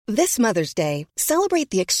This Mother's Day, celebrate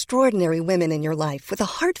the extraordinary women in your life with a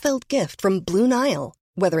heartfelt gift from Blue Nile.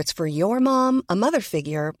 Whether it's for your mom, a mother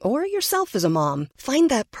figure, or yourself as a mom, find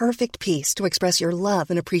that perfect piece to express your love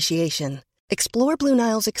and appreciation. Explore Blue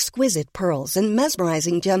Nile's exquisite pearls and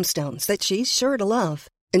mesmerizing gemstones that she's sure to love.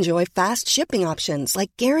 Enjoy fast shipping options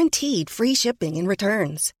like guaranteed free shipping and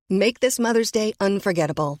returns. Make this Mother's Day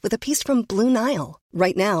unforgettable with a piece from Blue Nile.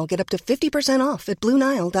 Right now, get up to 50% off at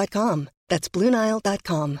BlueNile.com. That's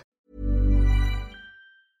BlueNile.com.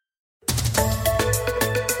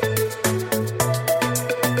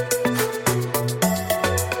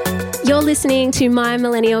 You're listening to My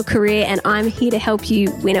Millennial Career, and I'm here to help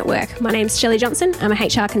you win at work. My name's Shelley Johnson. I'm a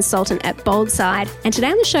HR consultant at Boldside. And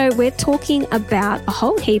today on the show, we're talking about a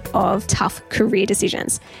whole heap of tough career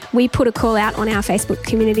decisions. We put a call out on our Facebook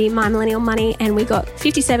community, My Millennial Money, and we got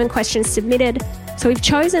 57 questions submitted. So we've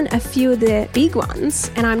chosen a few of the big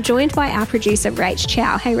ones, and I'm joined by our producer, Rach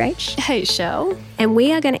Chow. Hey, Rach. Hey, Shell. And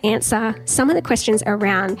we are going to answer some of the questions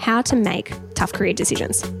around how to make tough career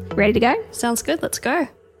decisions. Ready to go? Sounds good. Let's go.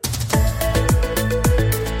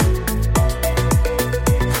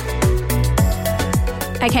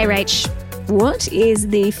 Okay, Rach, what is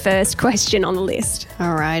the first question on the list?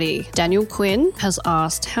 Alrighty. Daniel Quinn has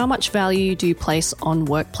asked, how much value do you place on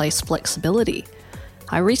workplace flexibility?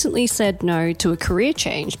 I recently said no to a career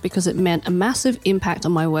change because it meant a massive impact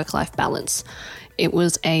on my work-life balance. It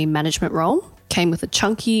was a management role, came with a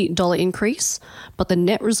chunky dollar increase, but the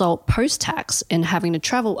net result post-tax and having to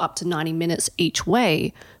travel up to 90 minutes each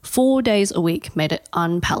way, 4 days a week, made it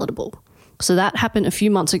unpalatable. So that happened a few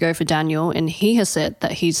months ago for Daniel, and he has said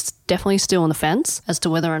that he's definitely still on the fence as to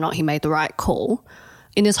whether or not he made the right call.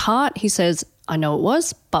 In his heart, he says, I know it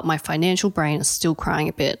was, but my financial brain is still crying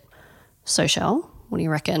a bit. So, Shell, what do you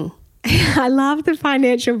reckon? I love the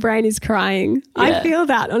financial brain is crying. Yeah. I feel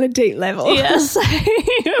that on a deep level. Yes.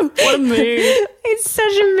 What a mood. It's such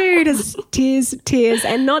a mood. It's tears,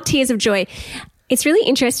 and not tears of joy. It's really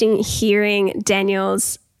interesting hearing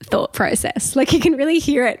Daniel's thought process. Like, you can really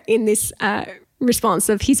hear it in this response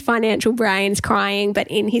of his financial brain's crying, but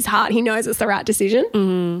in his heart he knows it's the right decision.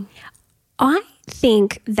 Mm. I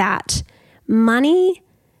think that money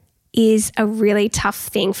is a really tough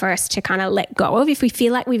thing for us to kind of let go of. If we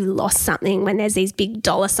feel like we've lost something when there's these big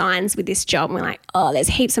dollar signs with this job and we're like, oh, there's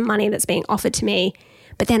heaps of money that's being offered to me,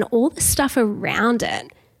 but then all the stuff around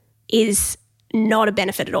it is not a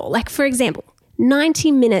benefit at all. Like, for example,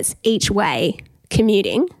 90 minutes each way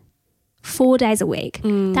commuting, 4 days a week.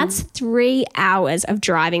 That's 3 hours of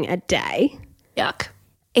driving a day. Yuck.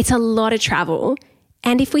 It's a lot of travel.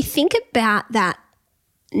 And if we think about that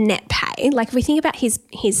net pay, like if we think about his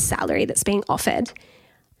salary that's being offered,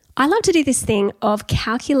 I love to do this thing of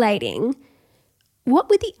calculating what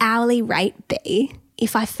would the hourly rate be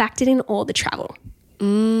if I factored in all the travel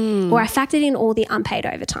or I factored in all the unpaid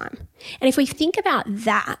overtime. And if we think about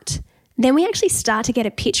that, then we actually start to get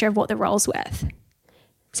a picture of what the role's worth.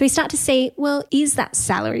 So we start to see, well, is that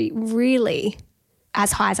salary really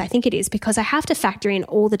as high as I think it is? Because I have to factor in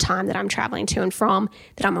all the time that I'm traveling to and from,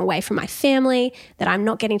 that I'm away from my family, that I'm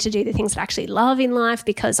not getting to do the things that I actually love in life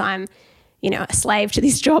because I'm, a slave to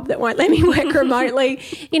this job that won't let me work remotely.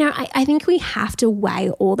 I think we have to weigh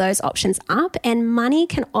all those options up, and money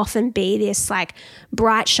can often be this like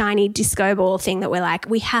bright, shiny disco ball thing that we're like,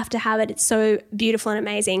 we have to have it. It's so beautiful and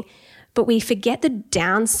amazing. But we forget the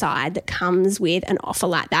downside that comes with an offer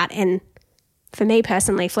like that. And for me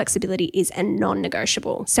personally, flexibility is a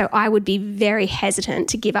non-negotiable. So I would be very hesitant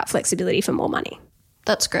to give up flexibility for more money.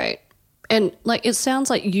 That's great. And it sounds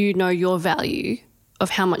like you know your value of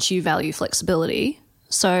how much you value flexibility.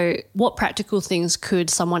 So what practical things could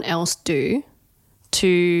someone else do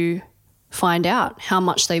to find out how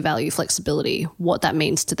much they value flexibility, what that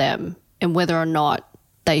means to them, and whether or not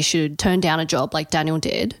they should turn down a job like Daniel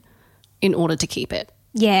did in order to keep it?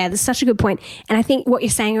 Yeah, that's such a good point. And I think what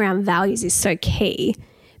you're saying around values is so key,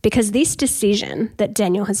 because this decision that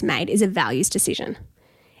Daniel has made is a values decision.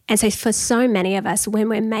 And so for so many of us, when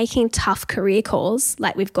we're making tough career calls,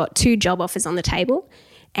 like we've got 2 job offers on the table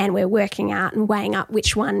and we're working out and weighing up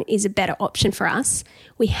which one is a better option for us,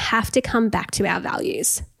 we have to come back to our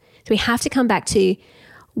values. So we have to come back to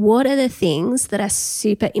what are the things that are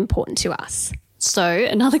super important to us. So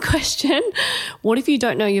another question, what if you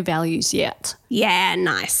don't know your values yet? Yeah,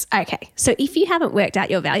 nice. Okay. So if you haven't worked out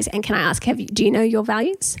your values, and can I ask, do you know your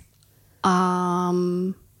values?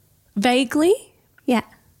 Vaguely. Yeah.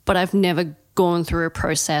 But I've never gone through a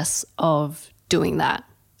process of doing that.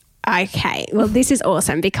 Okay. Well, this is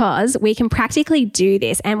awesome because we can practically do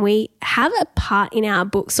this, and we have a part in our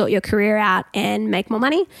book, Sort Your Career Out and Make More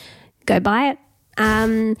Money. Go buy it.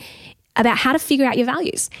 about how to figure out your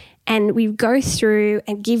values. And we go through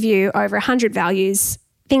and give you over 100 values,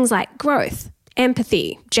 things like growth,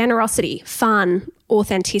 empathy, generosity, fun,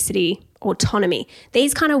 authenticity, autonomy.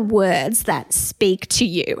 These kind of words that speak to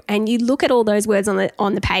you. And you look at all those words on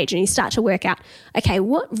the page and you start to work out, okay,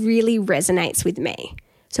 what really resonates with me?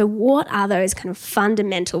 So what are those kind of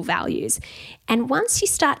fundamental values? And once you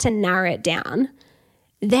start to narrow it down,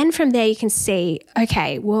 then from there you can see,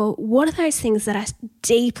 okay, well, what are those things that are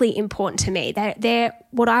deeply important to me? They're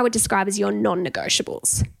what I would describe as your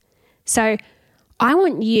non-negotiables. So I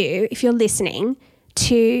want you, if you're listening,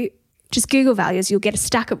 to just Google values. You'll get a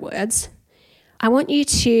stack of words. I want you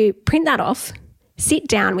to print that off, sit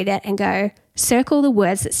down with it and go, circle the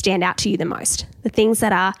words that stand out to you the most, the things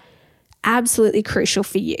that are absolutely crucial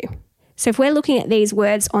for you. So if we're looking at these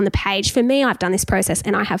words on the page, for me, I've done this process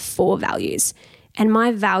and I have 4 values. And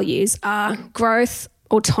my values are growth,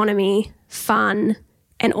 autonomy, fun,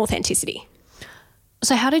 and authenticity.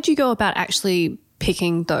 So how did you go about actually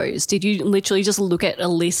picking those? Did you literally just look at a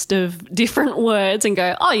list of different words and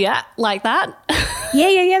go, oh yeah, like that?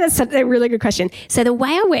 Yeah. That's a really good question. So the way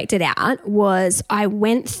I worked it out was I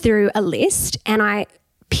went through a list and I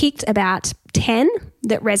picked about 10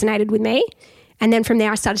 that resonated with me. And then from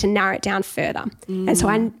there, I started to narrow it down further. And so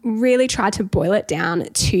I really tried to boil it down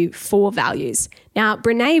to 4 values. Now,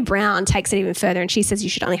 Brené Brown takes it even further and she says you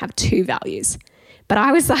should only have 2 values. But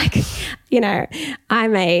I was like,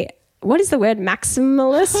 I'm what is the word,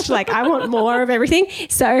 maximalist? Like I want more of everything.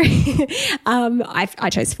 So I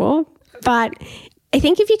chose 4. But I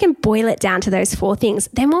think if you can boil it down to those 4 things,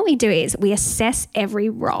 then what we do is we assess every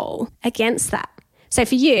role against that. So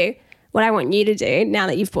for you, what I want you to do, now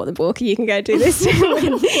that you've bought the book, you can go do this.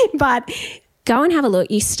 But go and have a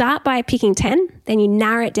look. You start by picking 10, then you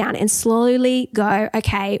narrow it down and slowly go,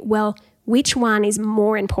 okay, well, which one is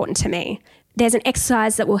more important to me? There's an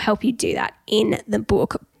exercise that will help you do that in the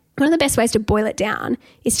book. One of the best ways to boil it down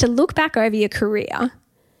is to look back over your career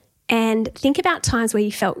and think about times where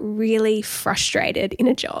you felt really frustrated in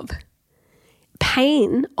a job.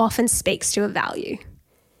 Pain often speaks to a value.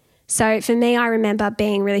 So for me, I remember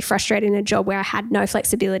being really frustrated in a job where I had no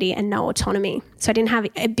flexibility and no autonomy. So I didn't have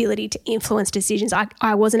the ability to influence decisions.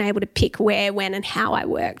 I wasn't able to pick where, when and how I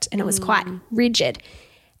worked, and it was quite rigid.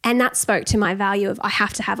 And that spoke to my value of I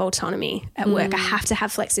have to have autonomy at work. I have to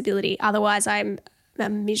have flexibility. Otherwise, I'm a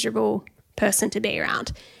miserable person to be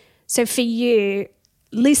around. So for you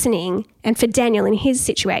listening, and for Daniel in his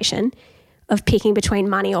situation of picking between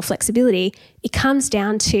money or flexibility, it comes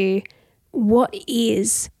down to what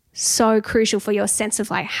is so crucial for your sense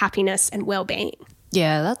of like happiness and well-being.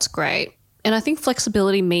 Yeah, that's great. And I think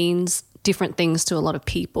flexibility means different things to a lot of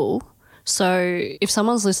people. So if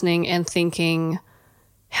someone's listening and thinking,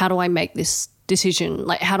 how do I make this decision?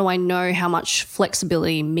 Like, how do I know how much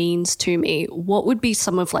flexibility means to me? What would be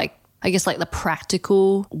some of the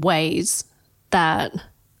practical ways that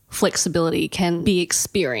flexibility can be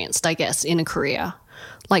experienced, I guess, in a career?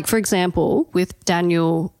 Like, for example, with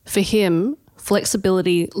Daniel, for him,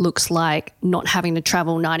 flexibility looks like not having to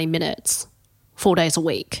travel 90 minutes 4 days a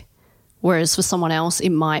week. Whereas for someone else,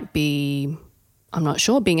 it might be, I'm not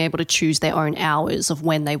sure, being able to choose their own hours of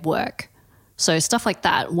when they work. So stuff like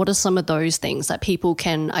that. What are some of those things that people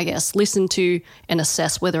can, I guess, listen to and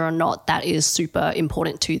assess whether or not that is super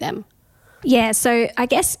important to them? Yeah, so I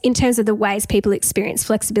guess in terms of the ways people experience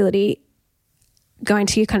flexibility, going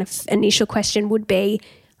to your kind of initial question would be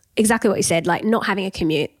exactly what you said, like not having a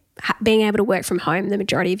commute, being able to work from home the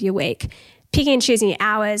majority of your week, picking and choosing your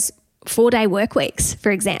hours, 4-day work weeks,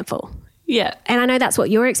 for example. Yeah. And I know that's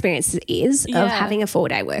what your experience is of having a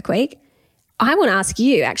 4-day work week. I want to ask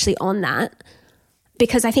you actually on that,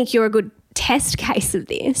 because I think you're a good test case of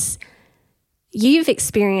this. You've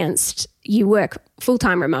experienced, you work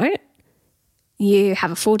full-time remote, you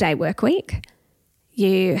have a 4-day work week,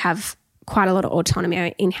 you have quite a lot of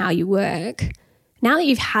autonomy in how you work. Now that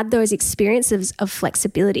you've had those experiences of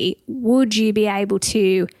flexibility, would you be able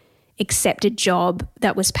to accept a job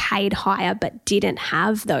that was paid higher but didn't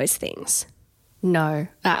have those things? No,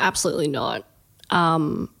 absolutely not.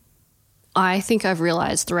 I think I've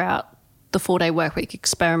realised throughout the 4-day workweek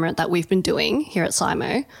experiment that we've been doing here at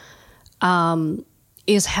SciMo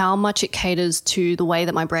is how much it caters to the way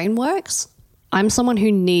that my brain works. I'm someone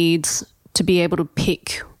who needs to be able to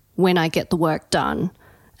pick when I get the work done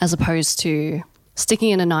as opposed to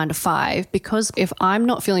sticking in a 9-to-5, because if I'm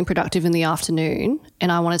not feeling productive in the afternoon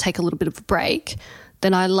and I want to take a little bit of a break,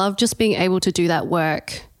 then I love just being able to do that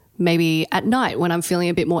work maybe at night when I'm feeling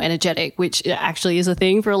a bit more energetic, which actually is a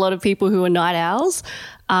thing for a lot of people who are night owls.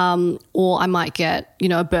 Or I might get,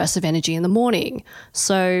 a burst of energy in the morning.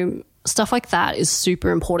 So Stuff like that is super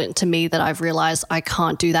important to me that I've realized I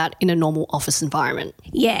can't do that in a normal office environment.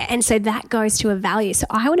 Yeah, and so that goes to a value. So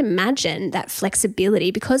I would imagine that flexibility,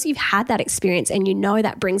 because you've had that experience and you know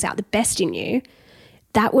that brings out the best in you,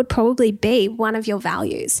 that would probably be one of your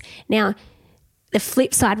values. Now, the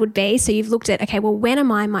flip side would be, so you've looked at, okay, well, when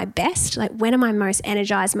am I my best? Like, when am I most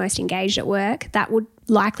energized, most engaged at work? That would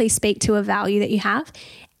likely speak to a value that you have.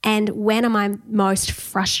 And when am I most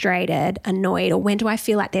frustrated, annoyed, or when do I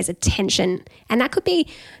feel like there's a tension? And that could be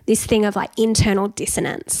this thing of like internal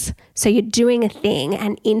dissonance. So you're doing a thing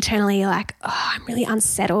and internally you're like, oh, I'm really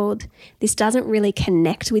unsettled. This doesn't really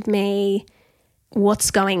connect with me. What's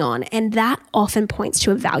going on? And that often points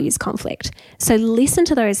to a values conflict. So listen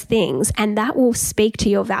to those things and that will speak to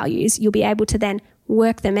your values. You'll be able to then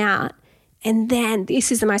work them out. And then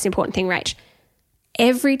this is the most important thing, Rach.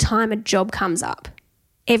 Every time a job comes up,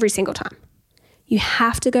 every single time, you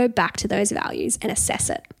have to go back to those values and assess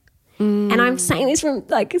it. And I'm saying this from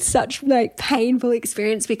like such like painful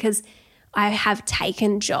experience because I have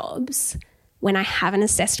taken jobs when I haven't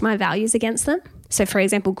assessed my values against them. So for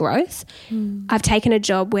example, growth. I've taken a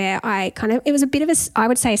job where it was a bit of I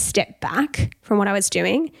would say a step back from what I was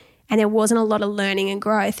doing and there wasn't a lot of learning and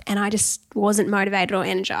growth and I just wasn't motivated or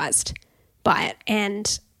energized by it.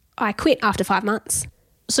 And I quit after 5 months.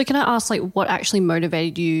 So can I ask, like, what actually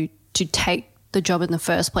motivated you to take the job in the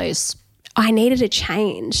first place? I needed a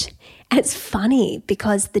change. And it's funny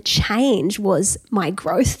because the change was my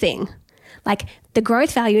growth thing. Like the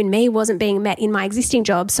growth value in me wasn't being met in my existing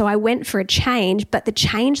job. So I went for a change, but the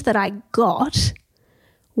change that I got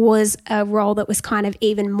was a role that was kind of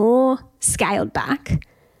even more scaled back.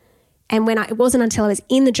 And it wasn't until I was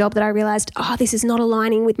in the job that I realized, oh, this is not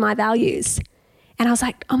aligning with my values. And I was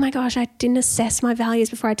like, oh my gosh, I didn't assess my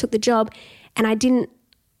values before I took the job and I didn't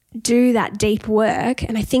do that deep work.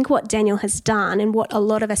 And I think what Daniel has done and what a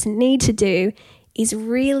lot of us need to do is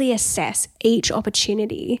really assess each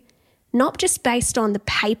opportunity, not just based on the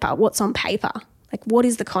paper, what's on paper, like what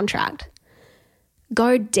is the contract?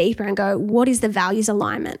 Go deeper and go, what is the values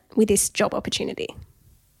alignment with this job opportunity?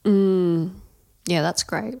 Yeah, that's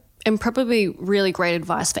great. And probably really great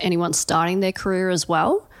advice for anyone starting their career as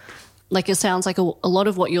well. Like it sounds like a lot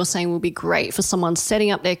of what you're saying will be great for someone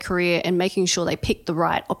setting up their career and making sure they pick the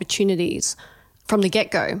right opportunities from the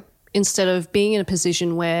get-go instead of being in a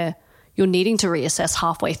position where you're needing to reassess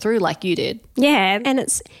halfway through like you did. Yeah, and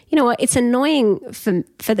it's, you know what, it's annoying for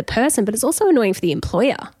the person, but it's also annoying for the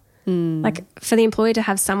employer. Like for the employer to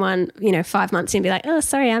have someone, 5 months in and be like, oh,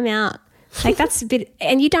 sorry, I'm out. Like that's a bit,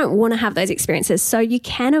 and you don't want to have those experiences. So you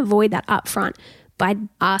can avoid that upfront by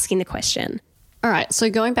asking the question. All right, so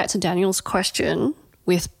going back to Daniel's question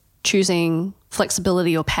with choosing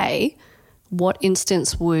flexibility or pay, what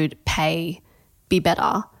instance would pay be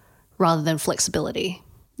better rather than flexibility?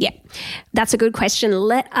 Yeah, that's a good question.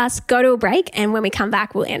 Let us go to a break and when we come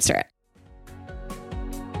back, we'll answer it.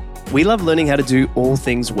 We love learning how to do all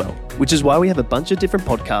things well, which is why we have a bunch of different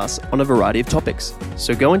podcasts on a variety of topics.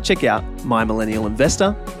 So go and check out My Millennial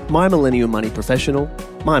Investor, My Millennial Money Professional,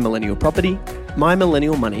 My Millennial Property, My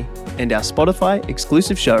Millennial Money, and our Spotify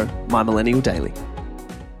exclusive show, My Millennial Daily.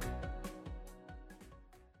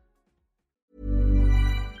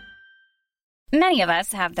 Many of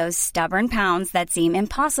us have those stubborn pounds that seem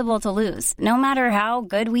impossible to lose, no matter how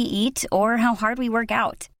good we eat or how hard we work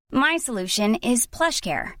out. My solution is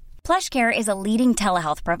PlushCare. PlushCare is a leading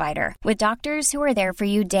telehealth provider with doctors who are there for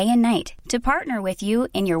you day and night to partner with you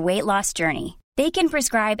in your weight loss journey. They can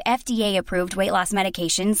prescribe FDA-approved weight loss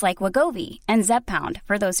medications like Wegovy and Zepbound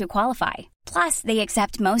for those who qualify. Plus, they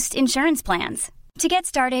accept most insurance plans. To get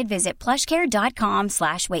started, visit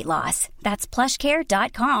plushcare.com/weightloss. That's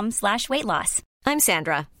plushcare.com/weightloss. I'm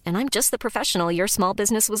Sandra, and I'm just the professional your small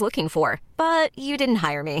business was looking for. But you didn't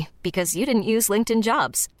hire me because you didn't use LinkedIn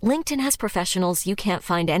Jobs. LinkedIn has professionals you can't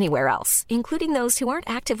find anywhere else, including those who aren't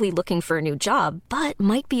actively looking for a new job, but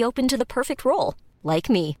might be open to the perfect role, like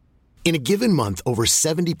me. In a given month, over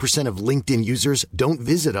 70% of LinkedIn users don't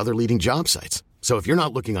visit other leading job sites. So if you're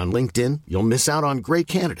not looking on LinkedIn, you'll miss out on great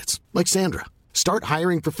candidates like Sandra. Start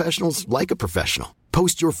hiring professionals like a professional.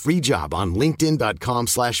 Post your free job on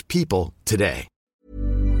linkedin.com/people today.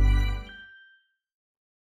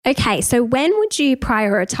 Okay, so when would you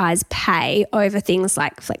prioritize pay over things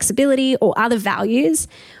like flexibility or other values,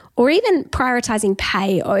 or even prioritizing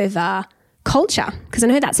pay over culture? Because I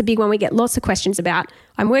know that's a big one we get lots of questions about.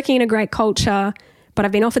 I'm working in a great culture, but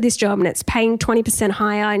I've been offered this job and it's paying 20%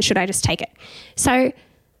 higher and should I just take it? So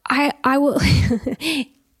I will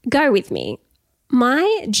go with me.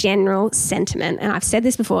 My general sentiment, and I've said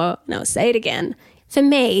this before and I'll say it again, for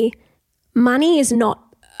me, money is not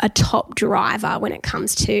a top driver when it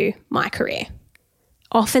comes to my career.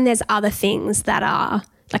 Often there's other things that are,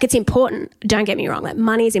 like, it's important, don't get me wrong, like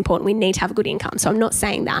money is important, we need to have a good income. So I'm not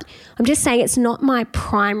saying that. I'm just saying it's not my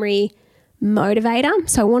primary motivator.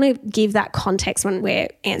 So I want to give that context when we're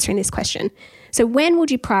answering this question. So when would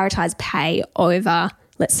you prioritize pay over,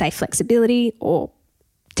 let's say, flexibility or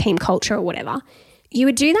team culture or whatever? You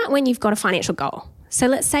would do that when you've got a financial goal. So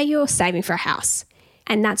let's say you're saving for a house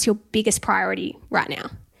and that's your biggest priority right now.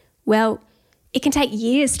 Well, it can take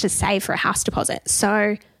years to save for a house deposit.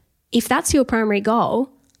 So if that's your primary goal,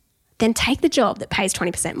 then take the job that pays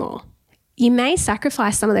 20% more. You may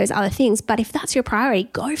sacrifice some of those other things, but if that's your priority,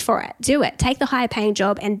 go for it. Do it. Take the higher paying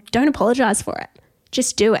job and don't apologize for it.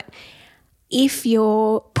 Just do it. If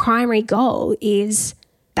your primary goal is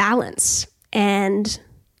balance and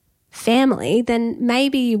family, then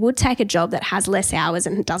maybe you would take a job that has less hours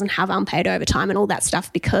and doesn't have unpaid overtime and all that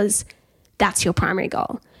stuff because that's your primary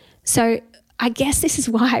goal. So I guess this is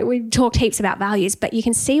why we've talked heaps about values, but you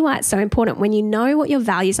can see why it's so important when you know what your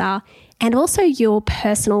values are and also your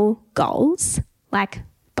personal goals, like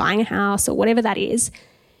buying a house or whatever that is,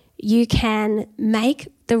 you can make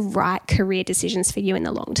the right career decisions for you in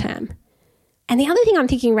the long term. And the other thing I'm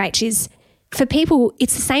thinking, Rach, is for people,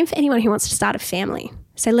 it's the same for anyone who wants to start a family.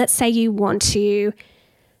 So let's say you want to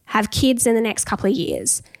have kids in the next couple of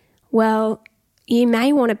years. Well, you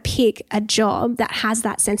may want to pick a job that has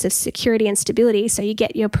that sense of security and stability. So you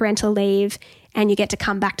get your parental leave and you get to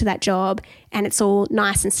come back to that job and it's all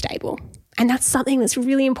nice and stable. And that's something that's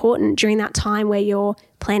really important during that time where you're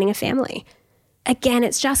planning a family. Again,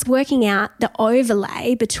 it's just working out the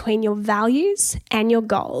overlay between your values and your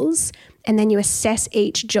goals, and then you assess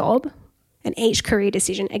each job and each career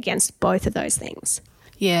decision against both of those things.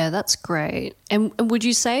 Yeah, that's great. And would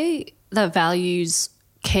you say that values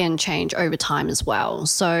can change over time as well?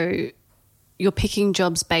 So you're picking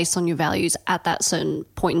jobs based on your values at that certain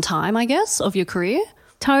point in time, I guess, of your career?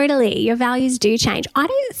 Totally. Your values do change. I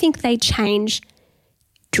don't think they change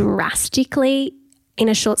drastically in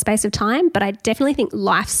a short space of time, but I definitely think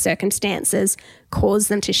life circumstances cause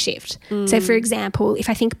them to shift. So for example, if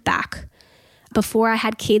I think back, before I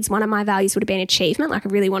had kids, one of my values would have been achievement. Like I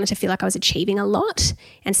really wanted to feel like I was achieving a lot.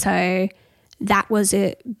 And so that was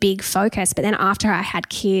a big focus. But then after I had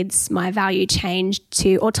kids, my value changed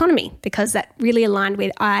to autonomy because that really aligned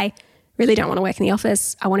with I really don't want to work in the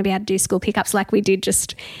office. I want to be able to do school pickups like we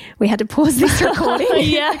had to pause this recording.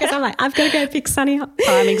 Yeah. Because I'm like, I've got to go pick Sunny up.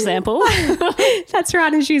 Prime example. That's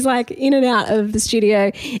right. And she's like in and out of the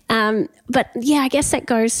studio. But yeah, I guess that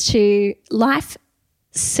goes to life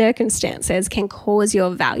circumstances can cause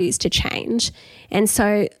your values to change. And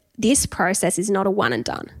so this process is not a one and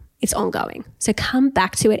done. It's ongoing. So come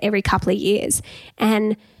back to it every couple of years.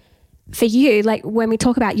 And for you, like when we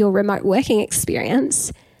talk about your remote working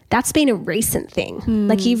experience, that's been a recent thing.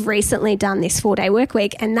 Like you've recently done this 4-day work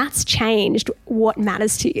week and that's changed what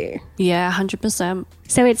matters to you. Yeah, 100%.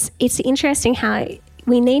 So it's interesting how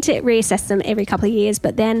we need to reassess them every couple of years,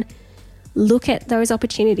 but then look at those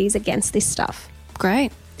opportunities against this stuff.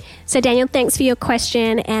 Great. So Daniel, thanks for your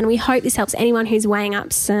question, and we hope this helps anyone who's weighing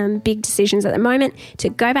up some big decisions at the moment to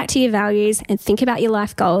go back to your values and think about your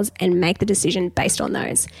life goals and make the decision based on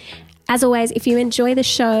those. As always, if you enjoy the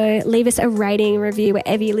show, leave us a rating and review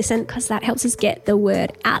wherever you listen because that helps us get the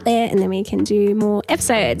word out there and then we can do more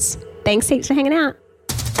episodes. Thanks heaps for hanging out.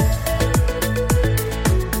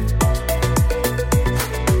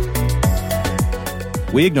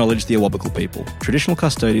 We acknowledge the Awabakal people, traditional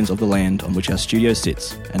custodians of the land on which our studio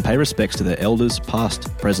sits, and pay respects to their elders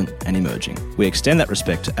past, present and emerging. We extend that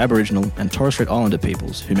respect to Aboriginal and Torres Strait Islander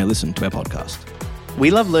peoples who may listen to our podcast.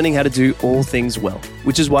 We love learning how to do all things well,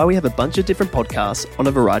 which is why we have a bunch of different podcasts on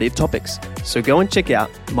a variety of topics. So go and check out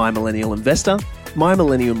My Millennial Investor, My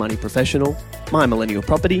Millennial Money Professional, My Millennial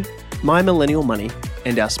Property, My Millennial Money,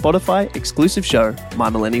 and our Spotify exclusive show, My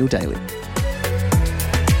Millennial Daily.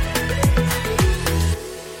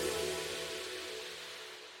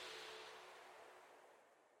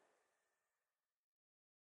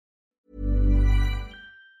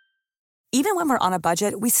 Even when we're on a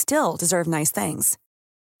budget, we still deserve nice things.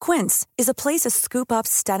 Quince is a place to scoop up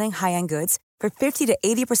stunning high-end goods for 50 to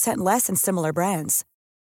 80% less than similar brands.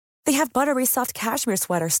 They have buttery soft cashmere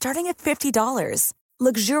sweaters starting at $50,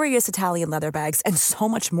 luxurious Italian leather bags, and so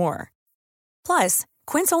much more. Plus,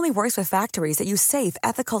 Quince only works with factories that use safe,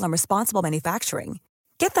 ethical, and responsible manufacturing.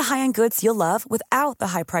 Get the high-end goods you'll love without the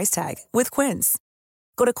high price tag with Quince.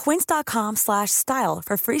 Go to quince.com/style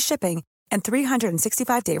for free shipping and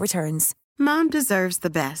 365-day returns. Mom deserves the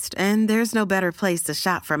best, and there's no better place to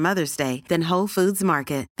shop for Mother's Day than Whole Foods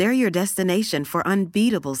Market. They're your destination for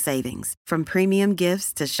unbeatable savings, from premium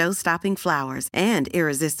gifts to show-stopping flowers and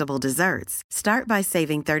irresistible desserts. Start by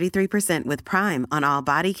saving 33% with Prime on all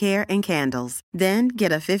body care and candles. Then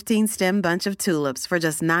get a 15-stem bunch of tulips for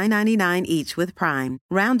just $9.99 each with Prime.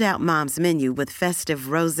 Round out Mom's menu with festive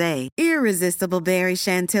rosé, irresistible berry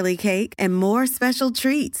chantilly cake, and more special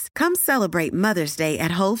treats. Come celebrate Mother's Day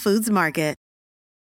at Whole Foods Market.